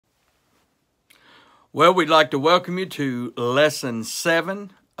Well, we'd like to welcome you to Lesson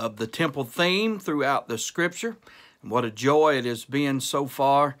 7 of the Temple theme throughout the Scripture. And what a joy it has been so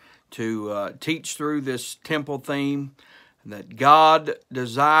far to teach through this Temple theme, that God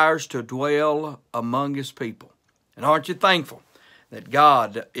desires to dwell among His people. And aren't you thankful that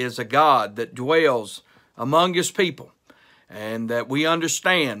God is a God that dwells among His people, and that we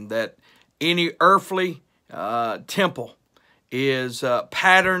understand that any earthly temple is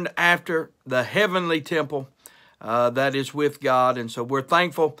patterned after the heavenly temple that is with God. And so we're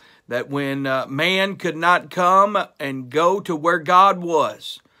thankful that when man could not come and go to where God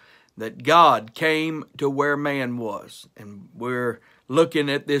was, that God came to where man was. And we're looking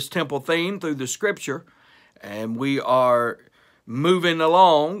at this temple theme through the Scripture, and we are moving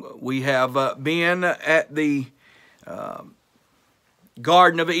along. We have been at the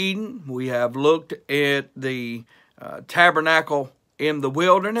Garden of Eden. We have looked at the tabernacle in the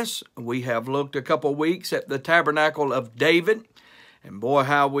wilderness. We have looked a couple weeks at the tabernacle of David. And boy,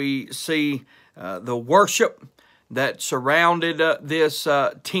 how we see the worship that surrounded this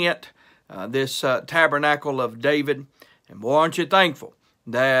tent, this tabernacle of David. And boy, aren't you thankful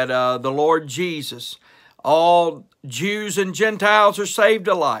that the Lord Jesus, all Jews and Gentiles are saved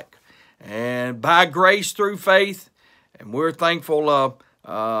alike, and by grace through faith. And we're thankful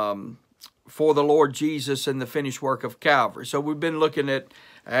for the Lord Jesus and the finished work of Calvary. So we've been looking at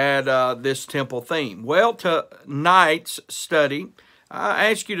this temple theme. Well, tonight's study,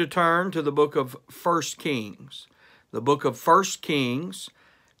 I ask you to turn to the book of 1 Kings. The book of 1 Kings,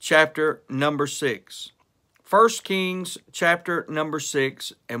 chapter number 6. 1 Kings, chapter number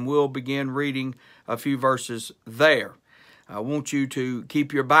 6, and we'll begin reading a few verses there. I want you to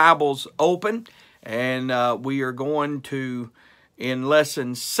keep your Bibles open, and we are going to, in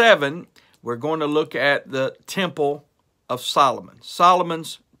Lesson 7, we're going to look at the Temple of Solomon,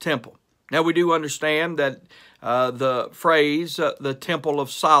 Solomon's Temple. Now, we do understand that the phrase, the Temple of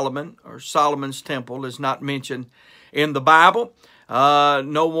Solomon, or Solomon's Temple, is not mentioned in the Bible, no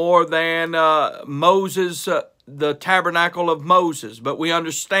more than Moses, the tabernacle of Moses. But we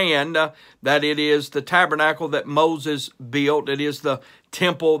understand that it is the tabernacle that Moses built. It is the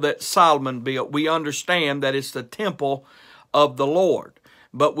temple that Solomon built. We understand that it's the temple of the Lord.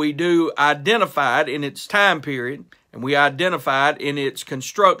 But we do identify it in its time period, and we identify it in its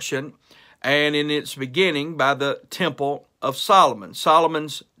construction and in its beginning by the Temple of Solomon,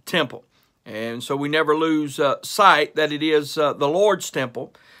 Solomon's Temple. And so we never lose sight that it is the Lord's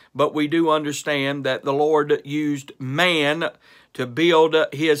temple, but we do understand that the Lord used man to build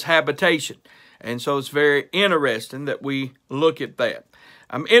His habitation. And so it's very interesting that we look at that.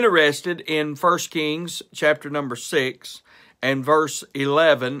 I'm interested in 1 Kings chapter number 6, and verse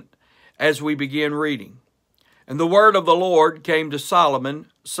 11, as we begin reading. And the word of the Lord came to Solomon,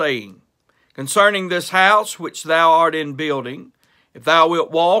 saying, Concerning this house which thou art in building, if thou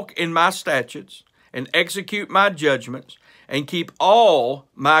wilt walk in my statutes, and execute my judgments, and keep all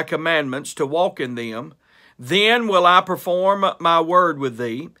my commandments to walk in them, then will I perform my word with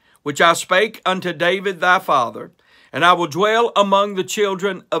thee, which I spake unto David thy father, and I will dwell among the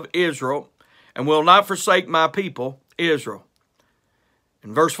children of Israel, and will not forsake my people Israel.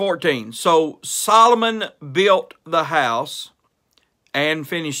 In verse 14, so Solomon built the house and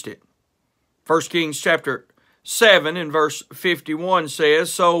finished it. 1 Kings chapter 7 and verse 51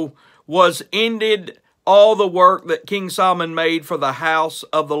 says, So was ended all the work that King Solomon made for the house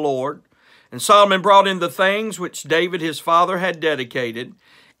of the Lord. And Solomon brought in the things which David his father had dedicated,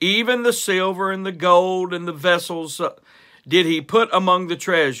 even the silver and the gold and the vessels did he put among the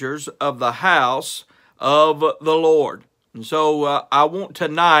treasures of the house of the Lord. And so I want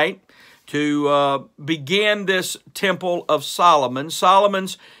tonight to begin this Temple of Solomon,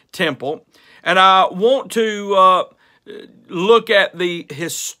 Solomon's Temple. And I want to look at the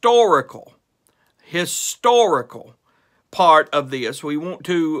historical part of this. We want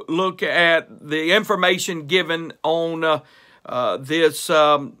to look at the information given on this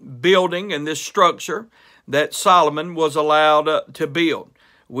building and this structure that Solomon was allowed to build.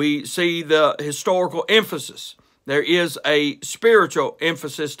 We see the historical emphasis. There is a spiritual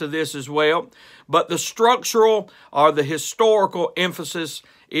emphasis to this as well, but the structural or the historical emphasis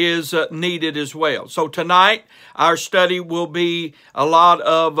is needed as well. So tonight, our study will be a lot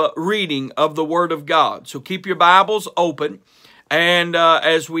of reading of the Word of God. So keep your Bibles open, and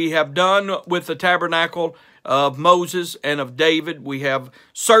as we have done with the tabernacle of Moses and of David, we have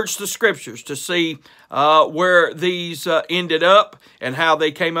searched the Scriptures to see where these ended up and how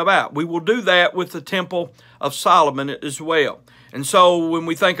they came about. We will do that with the Temple of Solomon as well. And so when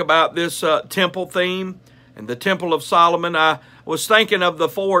we think about this temple theme and the Temple of Solomon, I was thinking of the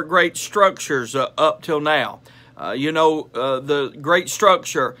four great structures up till now. The great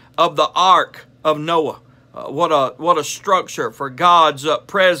structure of the Ark of Noah. What a structure for God's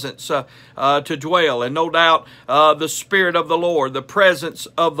presence to dwell. And no doubt the Spirit of the Lord, the presence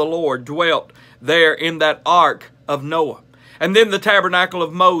of the Lord dwelt there in that Ark of Noah. And then the tabernacle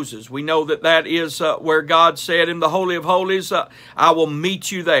of Moses. We know that that is where God said in the Holy of Holies, I will meet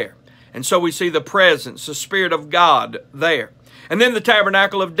you there. And so we see the presence, the Spirit of God there. And then the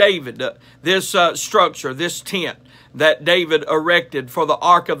tabernacle of David, this structure, this tent that David erected for the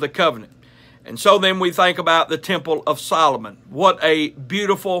Ark of the Covenant. And so then we think about the Temple of Solomon. What a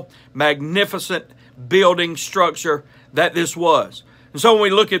beautiful, magnificent building structure that this was. And so when we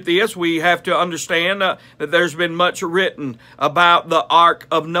look at this, we have to understand that there's been much written about the Ark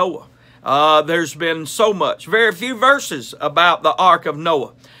of Noah. There's been so much, very few verses about the Ark of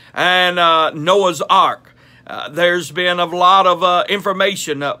Noah and Noah's Ark. There's been a lot of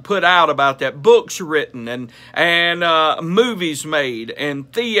information put out about that, books written and movies made,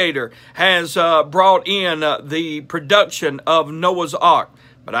 and theater has brought in the production of Noah's Ark.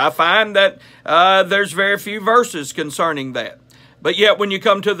 But I find that there's very few verses concerning that. But yet when you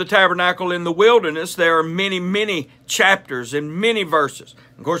come to the tabernacle in the wilderness, there are many, many chapters and many verses.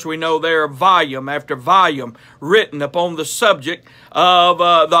 Of course, we know there are volume after volume written upon the subject of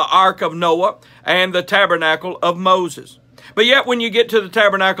the Ark of Noah and the tabernacle of Moses. But yet when you get to the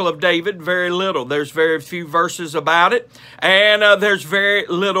tabernacle of David, very little. There's very few verses about it, and there's very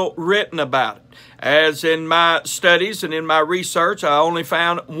little written about it. As in my studies and in my research, I only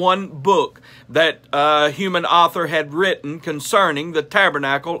found one book that a human author had written concerning the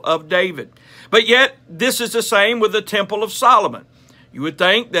tabernacle of David. But yet, this is the same with the Temple of Solomon. You would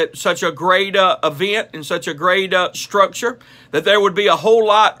think that such a great event and such a great structure, that there would be a whole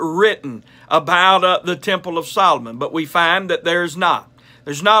lot written about the Temple of Solomon. But we find that there's not.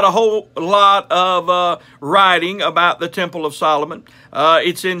 There's not a whole lot of writing about the Temple of Solomon.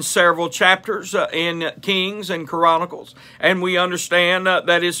 It's in several chapters in Kings and Chronicles, and we understand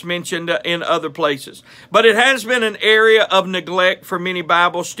that it's mentioned in other places. But it has been an area of neglect for many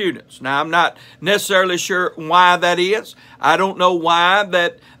Bible students. Now, I'm not necessarily sure why that is. I don't know why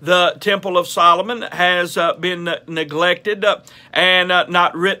that the Temple of Solomon has been neglected and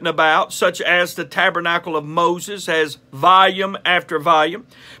not written about, such as the Tabernacle of Moses has volume after volume.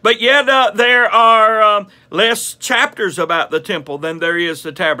 But yet there are less chapters about the temple than there is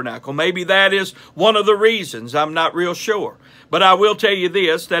the tabernacle. Maybe that is one of the reasons. I'm not real sure. But I will tell you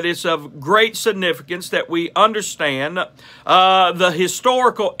this, that it's of great significance that we understand the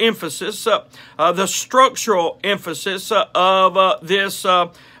historical emphasis, the structural emphasis of this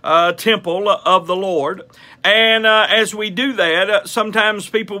temple of the Lord. And as we do that, sometimes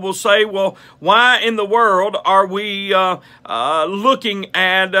people will say, well, why in the world are we looking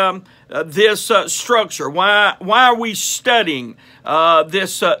at this structure? Why are we studying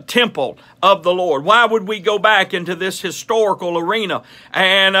this temple of the Lord? Why would we go back into this historical arena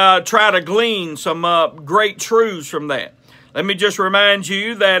and try to glean some great truths from that? Let me just remind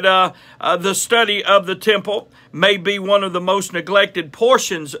you that the study of the temple may be one of the most neglected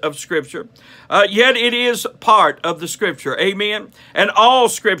portions of Scripture, yet it is part of the Scripture. Amen? And all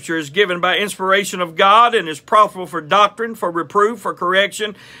Scripture is given by inspiration of God and is profitable for doctrine, for reproof, for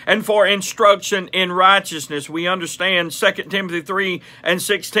correction, and for instruction in righteousness. We understand 2 Timothy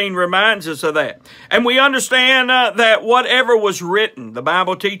 3:16 reminds us of that. And we understand that whatever was written, the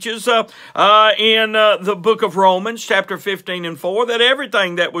Bible teaches in the book of Romans, chapter 15:4, that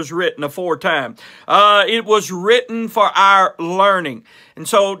everything that was written aforetime, it was written for our learning. And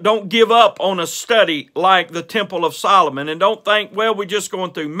so don't give up on a study like the Temple of Solomon, and don't think, well, we're just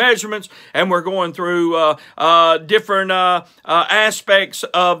going through measurements and we're going through different aspects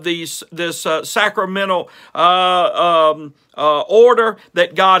of this sacramental order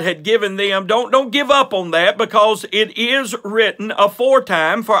that God had given them. Don't give up on that, because it is written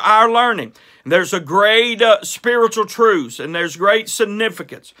aforetime for our learning. There's a great spiritual truth, and there's great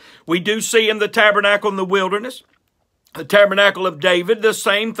significance. We do see in the tabernacle in the wilderness, the tabernacle of David, the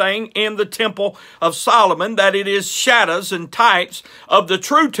same thing in the temple of Solomon, that it is shadows and types of the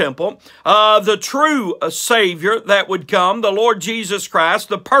true temple, the true Savior that would come, the Lord Jesus Christ,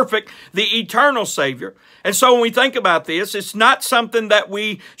 the perfect, the eternal Savior. And so when we think about this, it's not something that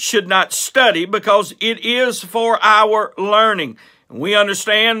we should not study, because it is for our learning. We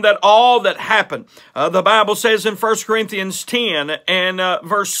understand that all that happened, the Bible says in 1 Corinthians 10 and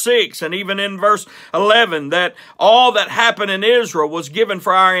verse 6 and even in verse 11, that all that happened in Israel was given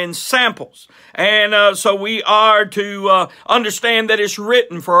for our ensamples. And so we are to understand that it's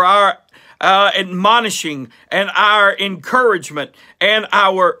written for our admonishing and our encouragement and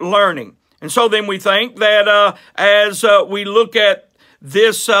our learning. And so then we think that as we look at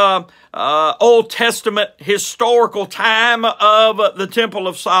this Old Testament historical time of the Temple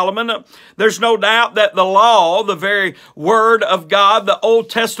of Solomon, there's no doubt that the law, the very Word of God, the Old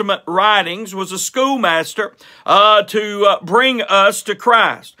Testament writings, was a schoolmaster to bring us to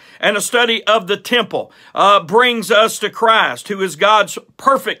Christ. And a study of the temple brings us to Christ, who is God's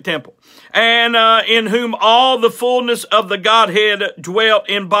perfect temple, and in whom all the fullness of the Godhead dwelt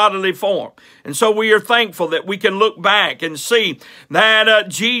in bodily form. And so we are thankful that we can look back and see that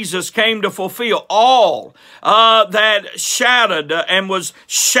Jesus came to fulfill all that shadowed and was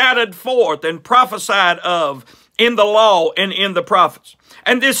shadowed forth and prophesied of in the law and in the prophets.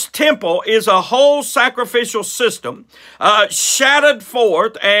 And this temple is a whole sacrificial system shadowed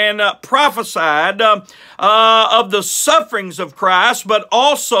forth and prophesied of the sufferings of Christ, but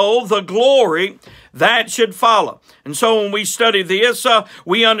also the glory that should follow. And so when we study this,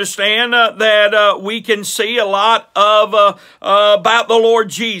 we understand that we can see a lot of about the Lord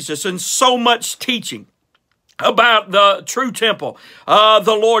Jesus and so much teaching about the true temple,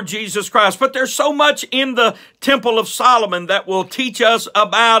 the Lord Jesus Christ. But there's so much in the Temple of Solomon that will teach us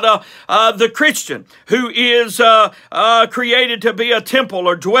about the Christian who is created to be a temple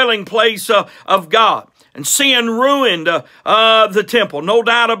or dwelling place of God. And sin ruined the temple, no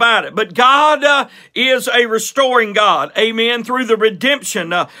doubt about it. But God is a restoring God, amen, through the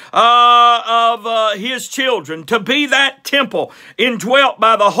redemption of His children, to be that temple indwelt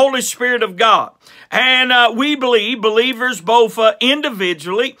by the Holy Spirit of God. And we believe believers both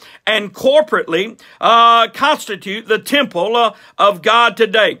individually and corporately constitute the temple of God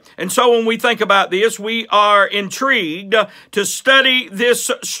today. And so when we think about this, we are intrigued to study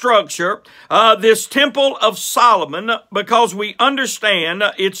this structure, this Temple of Solomon, because we understand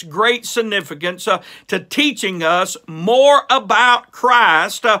its great significance to teaching us more about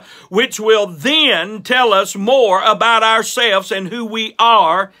Christ, which will then tell us more about ourselves and who we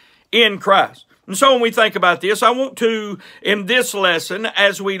are in Christ. And so when we think about this, I want to, in this lesson,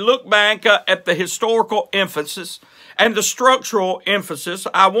 as we look back at the historical emphasis and the structural emphasis,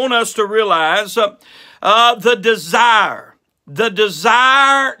 I want us to realize the desire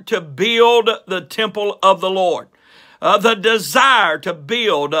to build the temple of the Lord. The desire to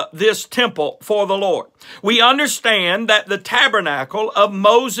build this temple for the Lord. We understand that the tabernacle of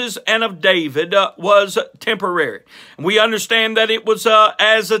Moses and of David was temporary. We understand that it was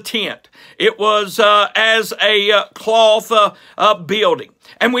as a tent. It was as a cloth building.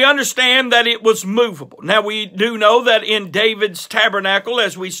 And we understand that it was movable. Now, we do know that in David's tabernacle,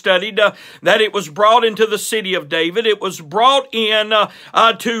 as we studied, that it was brought into the city of David. It was brought in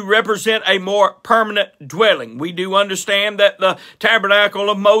to represent a more permanent dwelling. We do understand that the tabernacle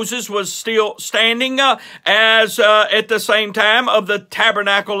of Moses was still standing as at the same time of the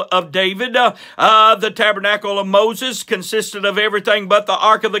tabernacle of David. The tabernacle of Moses consisted of everything but the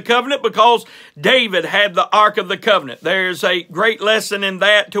Ark of the Covenant, because David had the Ark of the Covenant. There's a great lesson in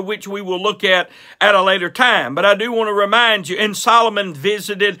that to which we will look at a later time. But I do want to remind you, and Solomon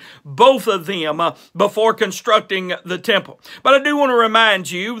visited both of them before constructing the temple. But I do want to remind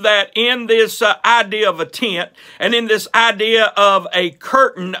you that in this idea of a tent and in this idea of a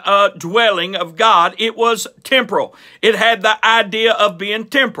curtain dwelling of God, it was temporal. It had the idea of being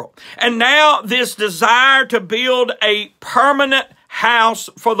temporal. And now this desire to build a permanent house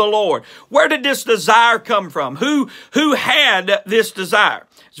for the Lord. Where did this desire come from? Who had this desire?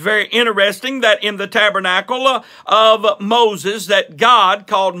 It's very interesting that in the tabernacle of Moses, that God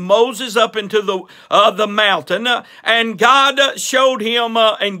called Moses up into the mountain, and God showed him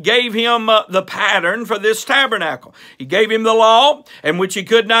and gave him the pattern for this tabernacle. He gave him the law, and which he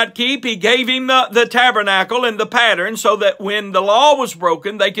could not keep. He gave him the tabernacle and the pattern, so that when the law was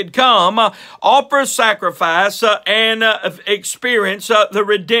broken, they could come, offer sacrifice, and experience the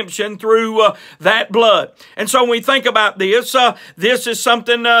redemption through that blood. And so when we think about this, this is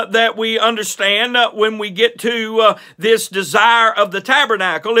something that we understand when we get to this desire of the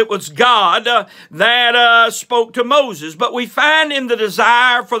tabernacle. It was God that spoke to Moses. But we find in the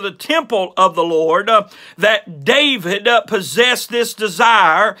desire for the temple of the Lord that David possessed this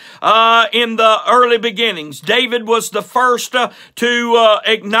desire in the early beginnings. David was the first to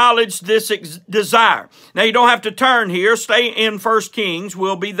acknowledge this desire. Now, you don't have to turn here. Stay in 1 Kings.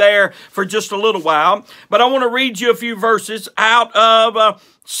 We'll be there for just a little while. But I want to read you a few verses out of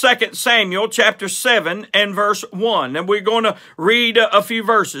 2 Samuel chapter 7 and verse 1. And we're going to read a few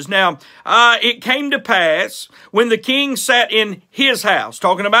verses. Now, it came to pass when the king sat in his house,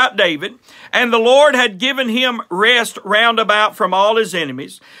 talking about David, and the Lord had given him rest round about from all his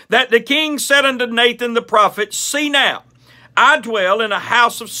enemies, that the king said unto Nathan the prophet, See now, I dwell in a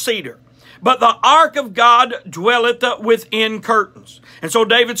house of cedar, but the ark of God dwelleth within curtains. And so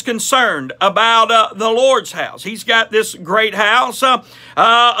David's concerned about the Lord's house. He's got this great house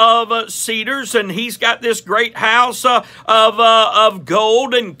of cedars, and he's got this great house of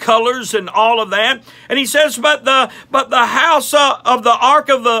gold and colors and all of that. And he says, but the house of the ark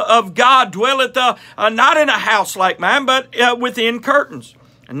of God dwelleth not in a house like mine, but within curtains.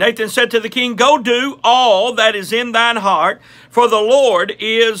 And Nathan said to the king, Go do all that is in thine heart, for the Lord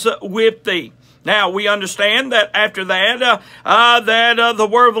is with thee. Now, we understand that after that, the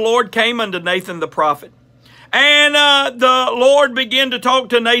word of the Lord came unto Nathan the prophet. And the Lord began to talk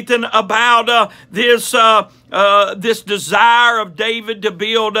to Nathan about this desire of David to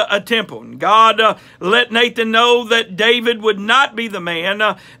build a temple. And God let Nathan know that David would not be the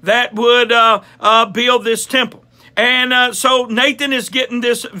man that would build this temple. And so Nathan is getting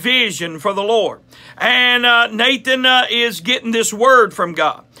this vision for the Lord. And Nathan is getting this word from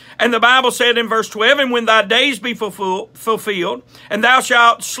God. And the Bible said in verse 12, And when thy days be fulfilled, and thou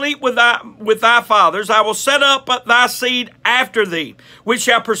shalt sleep with thy fathers, I will set up thy seed after thee, which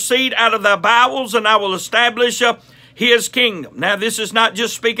shall proceed out of thy bowels, and I will establish his kingdom. Now, this is not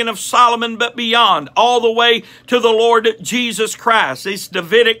just speaking of Solomon, but beyond, all the way to the Lord Jesus Christ. This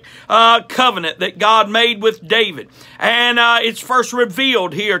Davidic covenant that God made with David. And it's first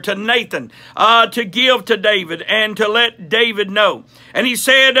revealed here to Nathan to give to David and to let David know. And he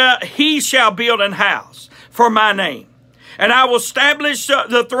said, He shall build an house for my name, and I will establish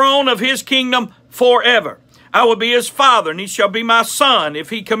the throne of his kingdom forever. I will be his father, and he shall be my son. If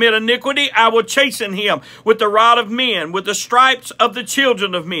he commit iniquity, I will chasten him with the rod of men, with the stripes of the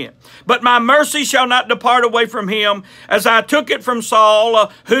children of men. But my mercy shall not depart away from him, as I took it from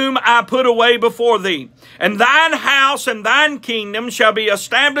Saul, whom I put away before thee. And thine house and thine kingdom shall be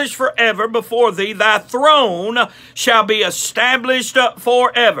established forever before thee. Thy throne shall be established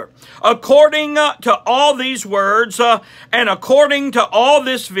forever. According to all these words, and according to all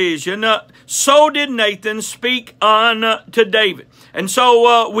this vision, so did Nathan speak unto David. And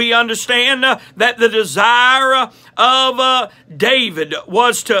so we understand that the desire of David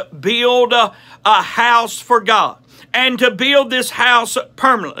was to build a house for God. And to build this house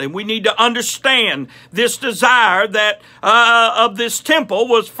permanently, we need to understand this desire that of this temple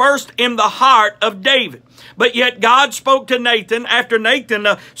was first in the heart of David. But yet God spoke to Nathan after Nathan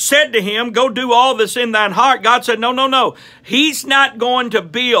said to him, Go do all this in thine heart. God said, No. He's not going to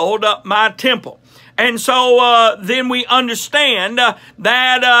build my temple. And so then we understand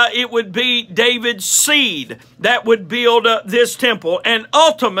that it would be David's seed that would build this temple. And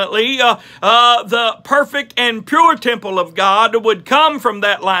ultimately, the perfect and pure temple of God would come from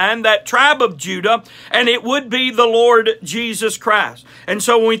that line, that tribe of Judah, and it would be the Lord Jesus Christ. And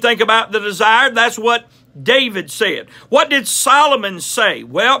so when we think about the desire, that's what David said. What did Solomon say?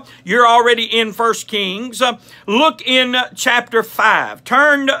 Well, you're already in 1 Kings. Look in chapter 5.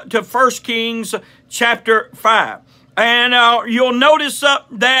 Turn to 1 Kings chapter 5. And you'll notice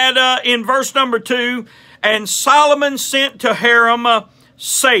that in verse number 2, And Solomon sent to Hiram,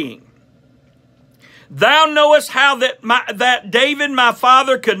 saying, Thou knowest how that David my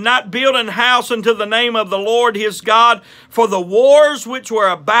father could not build an house unto the name of the Lord his God for the wars which were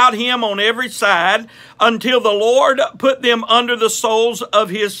about him on every side, until the Lord put them under the soles of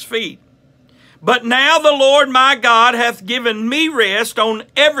his feet. But now the Lord my God hath given me rest on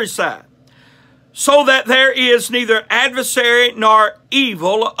every side, so that there is neither adversary nor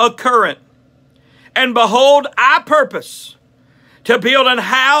evil occurrent. And behold, I purpose to build an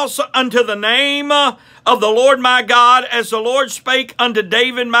house unto the name of the Lord my God, as the Lord spake unto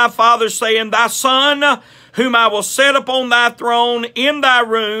David my father, saying, Thy son, whom I will set upon thy throne in thy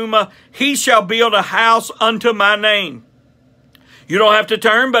room, he shall build a house unto my name. You don't have to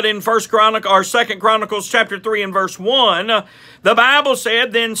turn, but in 2 Chronicles chapter 3 and verse 1, the Bible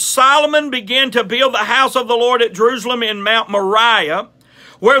said, Then Solomon began to build the house of the Lord at Jerusalem in Mount Moriah,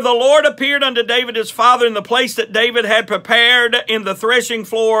 where the Lord appeared unto David his father in the place that David had prepared in the threshing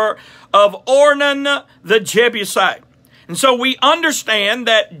floor of Ornan the Jebusite. And so we understand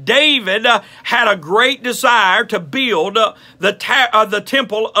that David had a great desire to build the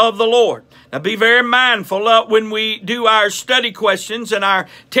temple of the Lord. Now be very mindful when we do our study questions and our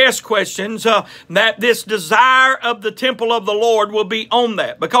test questions that this desire of the temple of the Lord will be on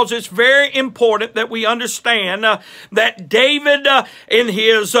that, because it's very important that we understand that David in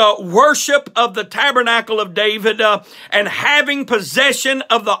his worship of the tabernacle of David and having possession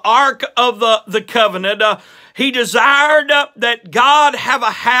of the ark of the covenant, he desired that God have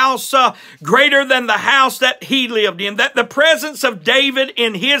a house greater than the house that he lived in. That the presence of David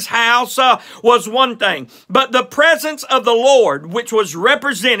in his house was one thing, but the presence of the Lord, which was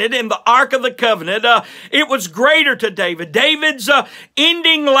represented in the Ark of the Covenant, it was greater to David. David's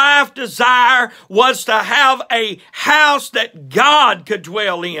ending life desire was to have a house that God could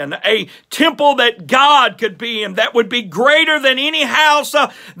dwell in, a temple that God could be in, that would be greater than any house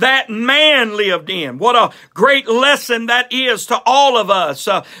that man lived in. What a great lesson that is to all of us,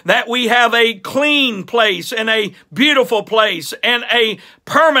 that we have a clean place and a beautiful place and a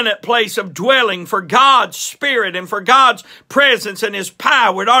permanent place of dwelling for God's Spirit and for God's presence and His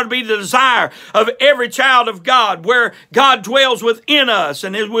power. It ought to be the desire of every child of God, where God dwells within us.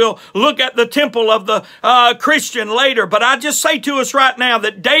 And we'll look at the temple of the Christian later. But I just say to us right now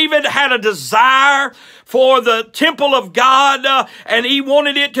that David had a desire for the temple of God, and he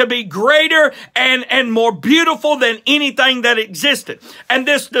wanted it to be greater and more beautiful than anything that existed. And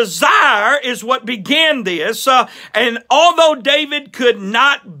this desire is what began this. And although David could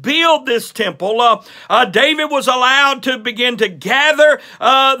not build this temple, David was allowed to begin to gather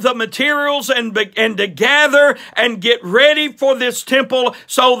the materials and to gather and get ready for this temple,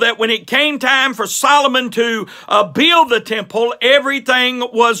 so that when it came time for Solomon to build the temple, everything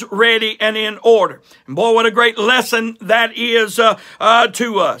was ready and in order. And boy, what a great lesson that is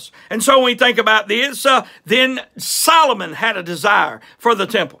to us. And so when we think about this, then Solomon had a desire for the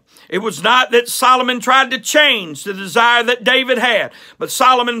temple. It was not that Solomon tried to change the desire that David had, but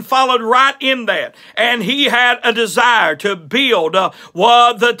Solomon followed right in that. And he had a desire to build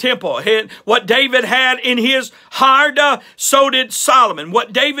the temple. What David had in his heart, so did Solomon.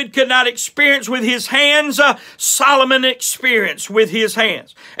 What David could not experience with his hands, Solomon experienced with his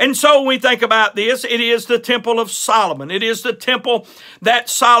hands. And so when we think about this, it is the temple of Solomon. It is the temple that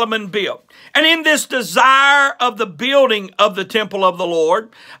Solomon built. And in this desire of the building of the temple of the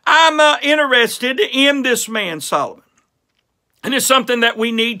Lord, I'm interested in this man, Solomon. And it's something that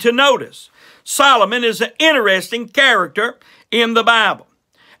we need to notice. Solomon is an interesting character in the Bible.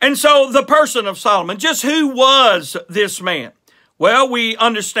 And so the person of Solomon, just who was this man? Well, we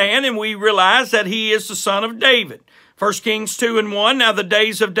understand and we realize that he is the son of David. 1 Kings 2:1, now the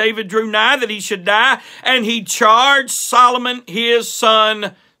days of David drew nigh that he should die, and he charged Solomon his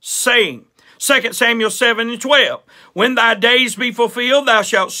son, saying, 2 Samuel 7:12, when thy days be fulfilled, thou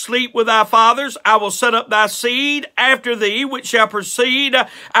shalt sleep with thy fathers. I will set up thy seed after thee, which shall proceed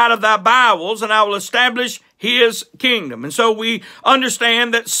out of thy bowels, and I will establish his kingdom. And so we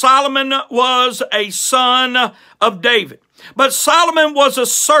understand that Solomon was a son of David. But Solomon was a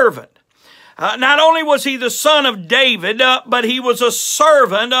servant. Not only was he the son of David, but he was a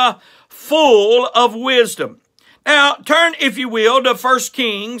servant full of wisdom. Now, turn, if you will, to 1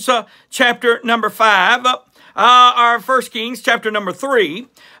 Kings chapter number 5, or 1 Kings chapter number 3.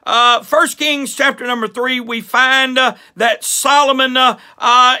 1 Kings chapter number 3, we find that Solomon,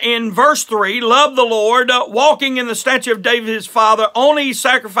 in verse 3, loved the Lord, walking in the statute of David his father, only he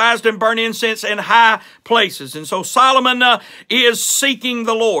sacrificed and burnt incense in high places. And so Solomon is seeking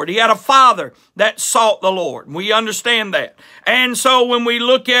the Lord. He had a father that sought the Lord. We understand that. And so when we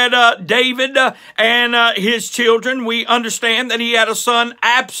look at David and his children, we understand that he had a son,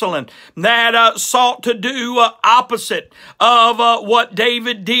 Absalom, that sought to do opposite of what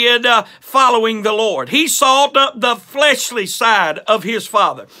David did following the Lord. He sought the fleshly side of his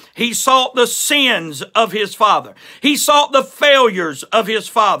father. He sought the sins of his father. He sought the failures of his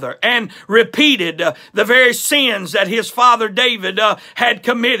father and repeated the very sins that his father David had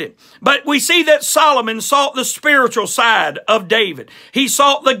committed. But we see that Solomon sought the spiritual side of David. He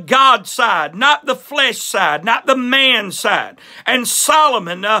sought the God side, not the flesh side, not the man side. And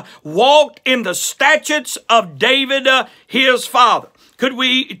Solomon walked in the statutes of David, his father. could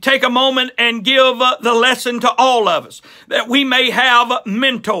we take a moment and give the lesson to all of us that we may have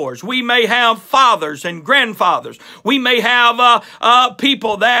mentors, we may have fathers and grandfathers, we may have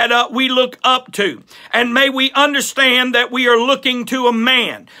people that we look up to, and may we understand that we are looking to a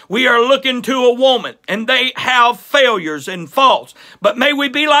man, we are looking to a woman, and they have failures and faults, but may we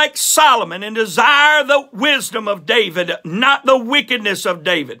be like Solomon and desire the wisdom of David, not the wickedness of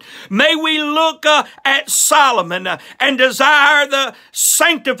David. May we look at Solomon and desire the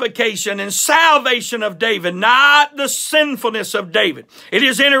sanctification and salvation of David, not the sinfulness of David. It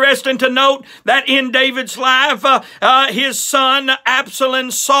is interesting to note that in David's life, his son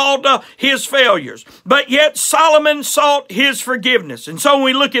Absalom sought his failures, but yet Solomon sought his forgiveness. And so when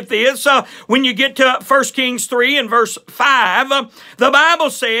we look at this, when you get to 1 Kings 3 and verse 5, the Bible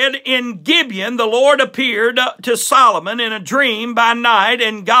said, in Gibeon the Lord appeared to Solomon in a dream by night,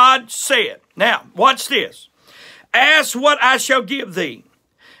 and God said, now watch this, ask what I shall give thee.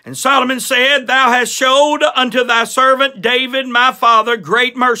 And Solomon said, thou hast showed unto thy servant David my father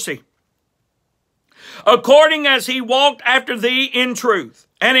great mercy, according as he walked after thee in truth,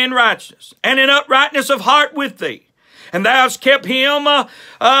 and in righteousness, and in uprightness of heart with thee. And thou hast kept him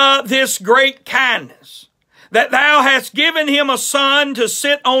this great kindness, that thou hast given him a son to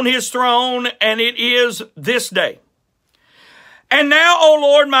sit on his throne, and it is this day. And now, O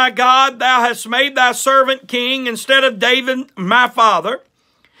Lord my God, thou hast made thy servant king instead of David my father,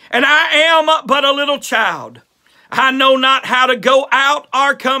 and I am but a little child. I know not how to go out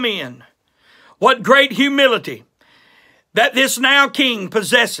or come in. What great humility that this now king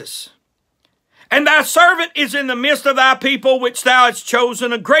possesses. And thy servant is in the midst of thy people, which thou hast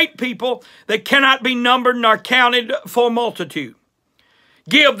chosen, a great people that cannot be numbered nor counted for multitude.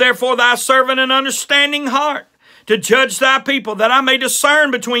 Give therefore thy servant an understanding heart to judge thy people, that I may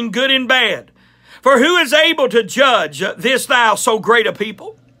discern between good and bad. For who is able to judge this thou so great a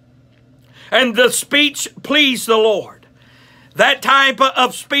people? And the speech pleased the Lord. That type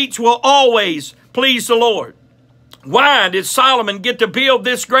of speech will always please the Lord. Why did Solomon get to build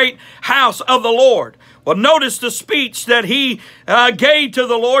this great house of the Lord? Well, notice the speech that he gave to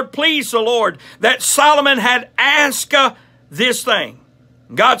the Lord pleased the Lord, that Solomon had asked this thing.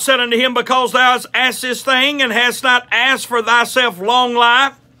 God said unto him, because thou hast asked this thing, and hast not asked for thyself long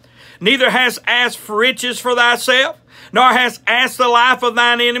life, neither hast asked for riches for thyself, nor hast asked the life of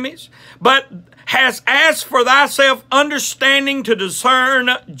thine enemies, but hast asked for thyself understanding to discern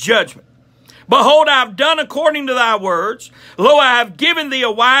judgment. Behold, I have done according to thy words. Lo, I have given thee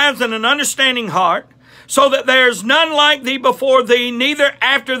a wise and an understanding heart, so that there is none like thee before thee, neither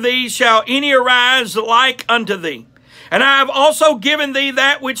after thee shall any arise like unto thee. And I have also given thee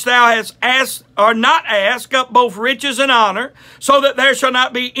that which thou hast asked or not asked, both riches and honor, so that there shall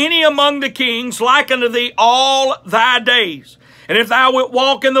not be any among the kings like unto thee all thy days. And if thou wilt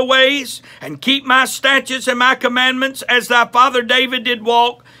walk in the ways and keep my statutes and my commandments as thy father David did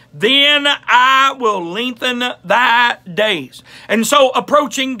walk, then I will lengthen thy days. And so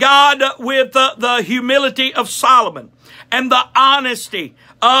approaching God with the humility of Solomon and the honesty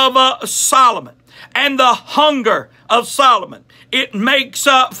of Solomon and the hunger of Solomon, it makes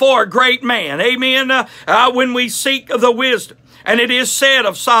for a great man. Amen. When we seek the wisdom. And it is said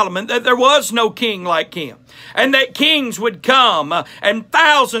of Solomon that there was no king like him, and that kings would come and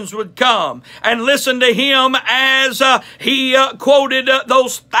thousands would come and listen to him as he quoted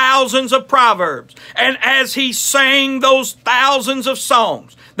those thousands of proverbs, and as he sang those thousands of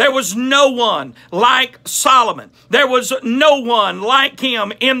songs. There was no one like Solomon. There was no one like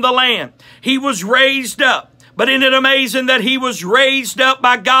him in the land. He was raised up. But isn't it amazing that he was raised up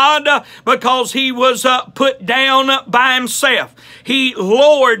by God because he was put down by himself? He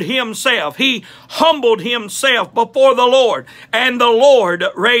lowered himself. He humbled himself before the Lord, and the Lord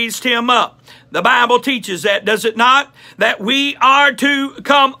raised him up. The Bible teaches that, does it not? That we are to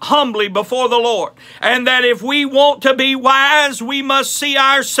come humbly before the Lord. And that if we want to be wise, we must see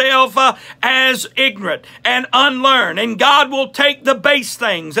ourselves as ignorant and unlearned. And God will take the base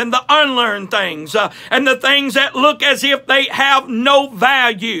things and the unlearned things and the things that look as if they have no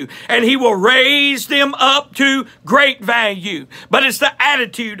value, and He will raise them up to great value. But it's the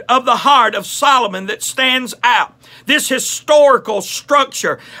attitude of the heart of Solomon that stands out. This historical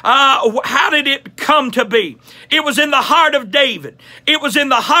structure, how how did it come to be? It was in the heart of David. It was in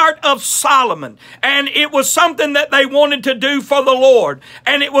the heart of Solomon. And it was something that they wanted to do for the Lord.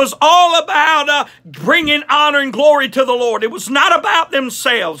 And it was all about bringing honor and glory to the Lord. It was not about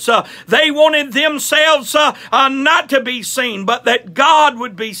themselves. They wanted themselves not to be seen, but that God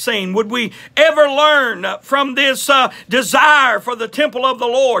would be seen. Would we ever learn from this desire for the temple of the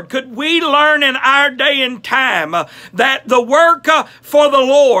Lord? Could we learn in our day and time that the work for the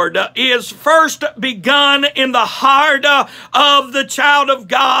Lord is first begun in the heart of the child of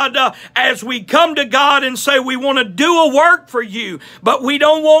God as we come to God and say we want to do a work for you, but we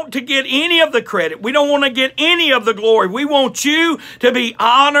don't want to get any of the credit. We don't want to get any of the glory. We want you to be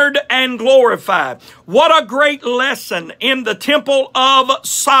honored and glorified. What a great lesson in the Temple of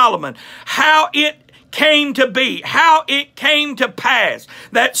Solomon. How it came to be, how it came to pass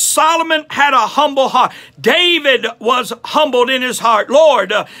that Solomon had a humble heart. David was humbled in his heart.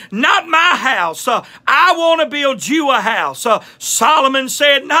 Lord, not my house. I want to build you a house. Solomon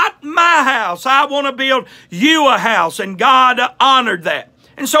said, not my house. I want to build you a house. And God honored that.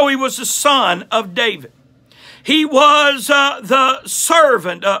 And so he was the son of David. He was the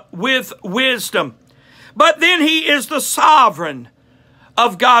servant with wisdom. But then he is the sovereign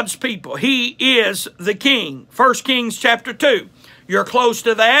of God's people. He is the king. 1 Kings chapter 2. You're close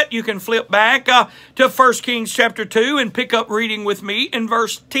to that. You can flip back to 1 Kings chapter 2 and pick up reading with me in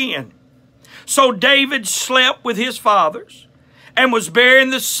verse 10. So David slept with his fathers and was buried in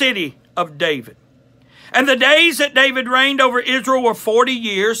the city of David. And the days that David reigned over Israel were 40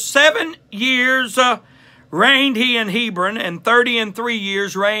 years. 7 years reigned he in Hebron, and 33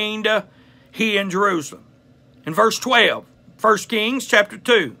 years reigned he in Jerusalem. In verse 12, 1 Kings chapter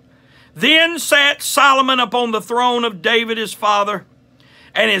 2. Then sat Solomon upon the throne of David his father,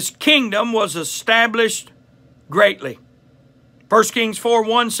 and his kingdom was established greatly. 1 Kings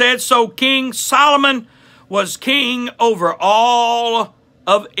 4:1 said, so King Solomon was king over all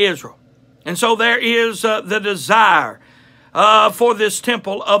of Israel. And so there is the desire for this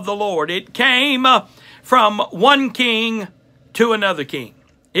temple of the Lord. It came from one king to another king.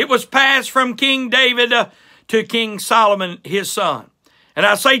 It was passed from King David to King Solomon, his son. And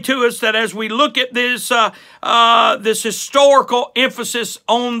I say to us that as we look at this, this historical emphasis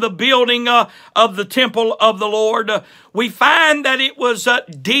on the building of the temple of the Lord, we find that it was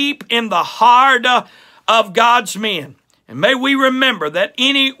deep in the heart of God's men. And may we remember that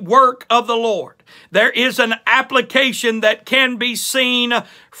any work of the Lord, there is an application that can be seen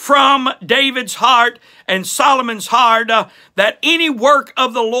from David's heart and Solomon's heart, that any work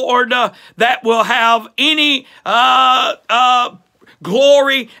of the Lord that will have any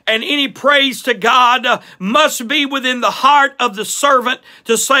glory and any praise to God must be within the heart of the servant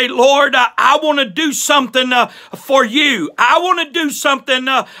to say, Lord, I want to do something for you. I want to do something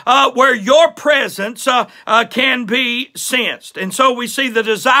where your presence can be sensed. And so we see the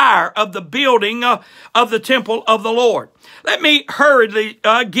desire of the building of the temple of the Lord. Let me hurriedly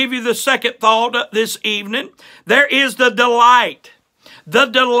give you the second thought this evening. There is the delight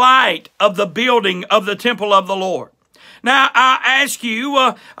of the building of the temple of the Lord. Now, I ask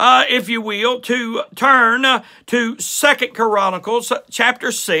you, if you will, to turn to 2 Chronicles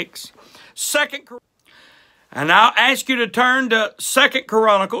chapter 6. And I'll ask you to turn to 2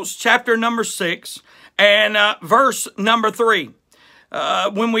 Chronicles chapter number 6 and verse number 3.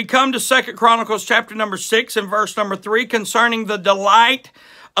 When we come to 2 Chronicles chapter number 6 and verse number 3 concerning the delight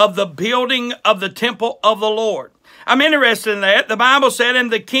of the building of the temple of the Lord. I'm interested in that. The Bible said,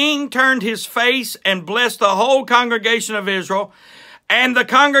 and the king turned his face and blessed the whole congregation of Israel, and the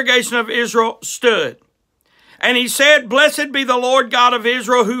congregation of Israel stood. And he said, blessed be the Lord God of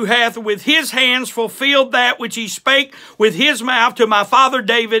Israel, who hath with his hands fulfilled that which he spake with his mouth to my father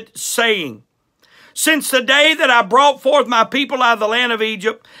David, saying, since the day that I brought forth my people out of the land of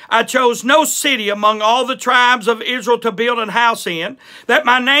Egypt, I chose no city among all the tribes of Israel to build an house in, that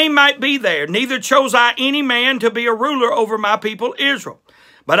my name might be there. Neither chose I any man to be a ruler over my people Israel.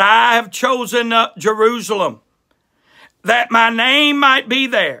 But I have chosen Jerusalem, that my name might be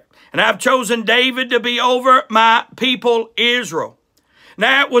there. And I have chosen David to be over my people Israel.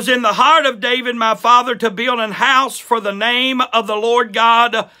 Now it was in the heart of David my father to build an house for the name of the Lord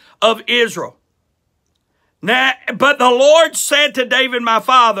God of Israel. Now, but the Lord said to David my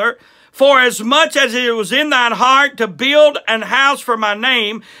father, for as much as it was in thine heart to build an house for my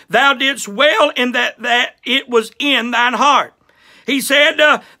name, thou didst well in that it was in thine heart. He said,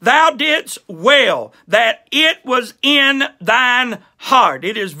 thou didst well that it was in thine heart.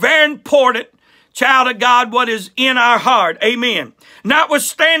 It is very important child of God, what is in our heart. Amen.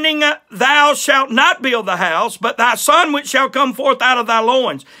 Notwithstanding, thou shalt not build the house, but thy son which shall come forth out of thy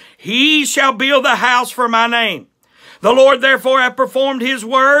loins, he shall build the house for my name. The Lord therefore hath performed his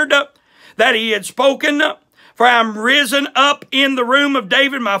word that he had spoken. For I am risen up in the room of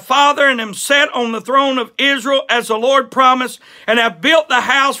David my father, and am set on the throne of Israel, as the Lord promised, and have built the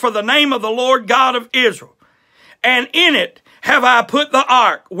house for the name of the Lord God of Israel. And in it have I put the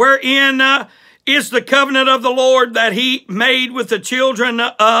ark, wherein is the covenant of the Lord that he made with the children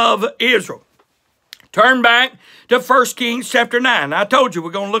of Israel. Turn back to 1 Kings chapter 9. I told you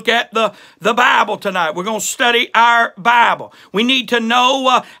we're going to look at the Bible tonight. We're going to study our Bible. We need to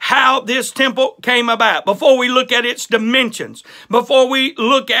know how this temple came about before we look at its dimensions, before we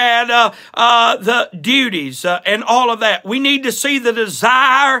look at the duties and all of that. We need to see the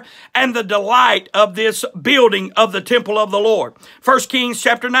desire and the delight of this building of the temple of the Lord. 1 Kings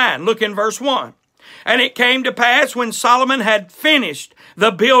chapter 9, look in verse 1. And it came to pass when Solomon had finished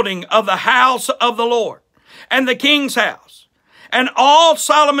the building of the house of the Lord and the king's house, and all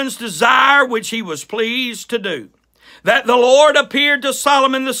Solomon's desire which he was pleased to do, that the Lord appeared to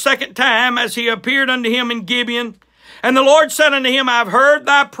Solomon the second time, as he appeared unto him in Gibeon. And the Lord said unto him, I have heard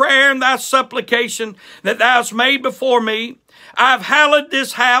thy prayer and thy supplication that thou hast made before me. I have hallowed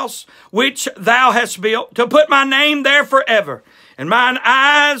this house which thou hast built, to put my name there forever. And mine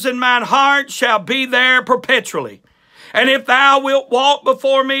eyes and mine heart shall be there perpetually. And if thou wilt walk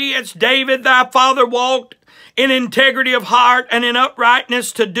before me as David thy father walked, in integrity of heart and in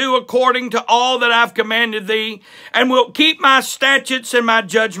uprightness, to do according to all that I've commanded thee, and wilt keep my statutes and my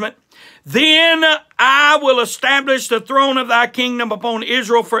judgment, then I will establish the throne of thy kingdom upon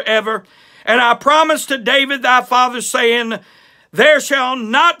Israel forever. And I promised to David thy father, saying, there shall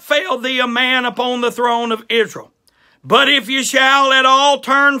not fail thee a man upon the throne of Israel. But if ye shall at all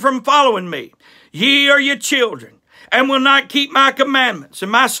turn from following me, ye or your children, and will not keep my commandments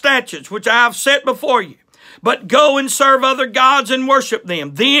and my statutes which I have set before you, but go and serve other gods and worship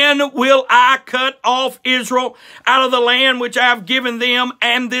them, then will I cut off Israel out of the land which I have given them,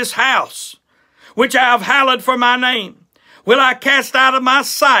 and this house which I have hallowed for my name will I cast out of my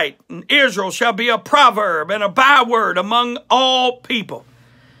sight, and Israel shall be a proverb and a byword among all people.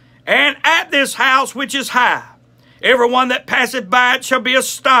 And at this house which is high, every one that passeth by it shall be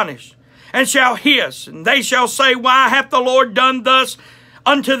astonished, and shall hiss, and they shall say, why hath the Lord done thus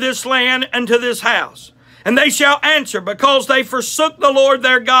unto this land and to this house? And they shall answer, because they forsook the Lord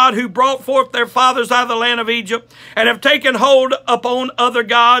their God, who brought forth their fathers out of the land of Egypt, and have taken hold upon other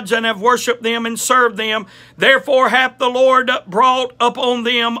gods, and have worshipped them and served them. Therefore hath the Lord brought upon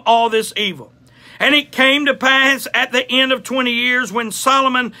them all this evil. And it came to pass at the end of 20 years, when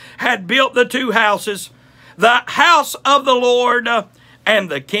Solomon had built the two houses, the house of the Lord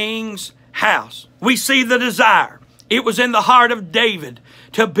and the king's house. We see the desire. It was in the heart of David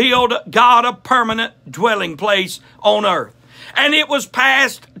to build God a permanent dwelling place on earth. And it was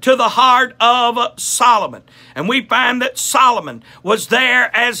passed to the heart of Solomon. And we find that Solomon was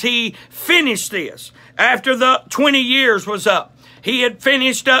there as he finished this. After the 20 years was up, he had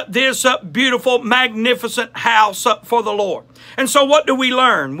finished this beautiful, magnificent house for the Lord. And so what do we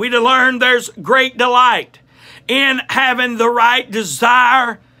learn? We learn there's great delight in having the right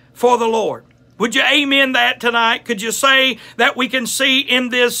desire for the Lord. Would you amen that tonight? Could you say that we can see in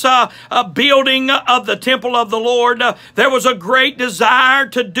this building of the temple of the Lord, there was a great desire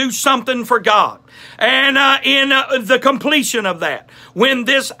to do something for God. And in the completion of that, when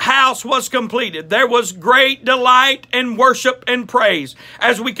this house was completed, there was great delight and worship and praise,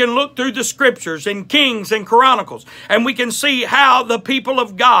 as we can look through the scriptures in Kings and Chronicles, and we can see how the people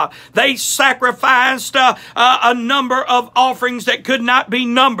of God, they sacrificed a number of offerings that could not be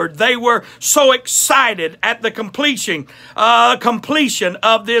numbered. They were so excited at the completion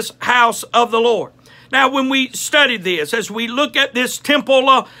of this house of the Lord. Now, when we study this, as we look at this temple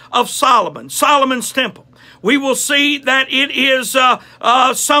of Solomon, Solomon's temple, we will see that it is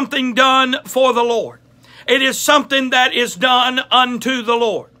something done for the Lord. It is something that is done unto the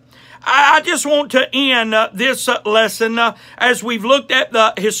Lord. I just want to end this lesson as we've looked at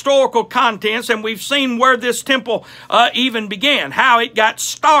the historical contents, and we've seen where this temple even began, how it got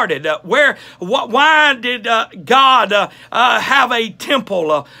started, why did God have a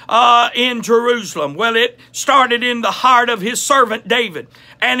temple in Jerusalem? Well, it started in the heart of his servant David,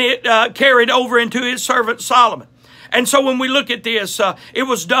 and it carried over into his servant Solomon. And so when we look at this, it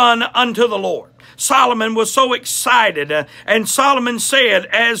was done unto the Lord. Solomon was so excited. And Solomon said,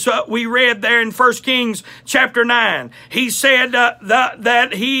 as we read there in 1 Kings chapter 9, he said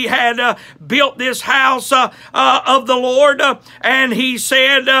that he had built this house of the Lord, and he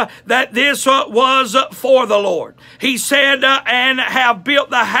said that this was for the Lord. He said, and have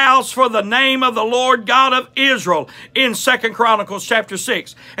built the house for the name of the Lord God of Israel in 2 Chronicles chapter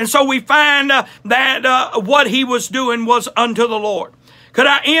 6. And so we find that what he was doing was unto the Lord. Could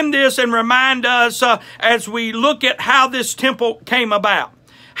I end this and remind us as we look at how this temple came about?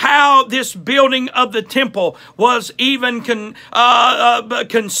 How this building of the temple was even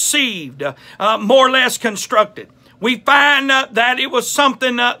conceived, more or less constructed. We find that it was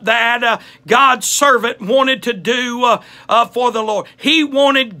something that God's servant wanted to do for the Lord. He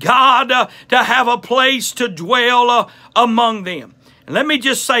wanted God to have a place to dwell among them. And let me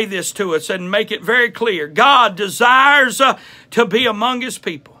just say this to us and make it very clear. God desires to be among His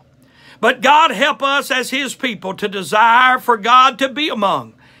people. But God help us as His people to desire for God to be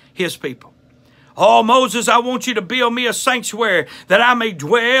among His people. Oh, Moses, I want you to build me a sanctuary that I may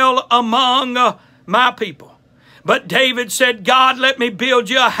dwell among my people. But David said, God, let me build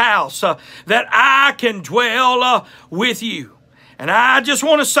you a house that I can dwell with you. And I just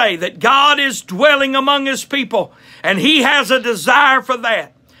want to say that God is dwelling among His people, and He has a desire for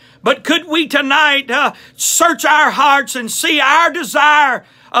that. But could we tonight search our hearts and see our desire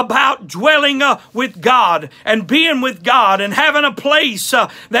about dwelling with God and being with God and having a place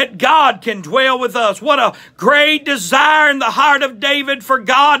that God can dwell with us? What a great desire in the heart of David for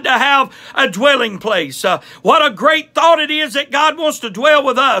God to have a dwelling place. What a great thought it is that God wants to dwell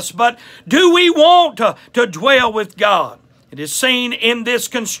with us. But do we want to dwell with God? It is seen in this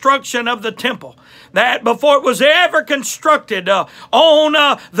construction of the temple that before it was ever constructed on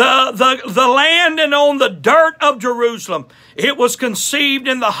the land and on the dirt of Jerusalem, it was conceived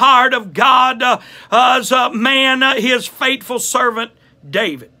in the heart of God as a man, His faithful servant,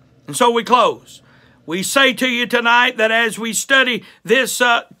 David. And so we close. We say to you tonight that as we study this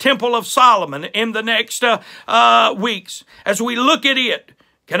Temple of Solomon in the next weeks, as we look at it,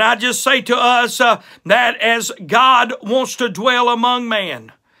 can I just say to us that as God wants to dwell among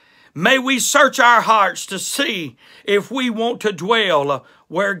man, may we search our hearts to see if we want to dwell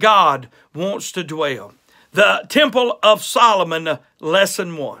where God wants to dwell. The Temple of Solomon,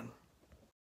 Lesson 1.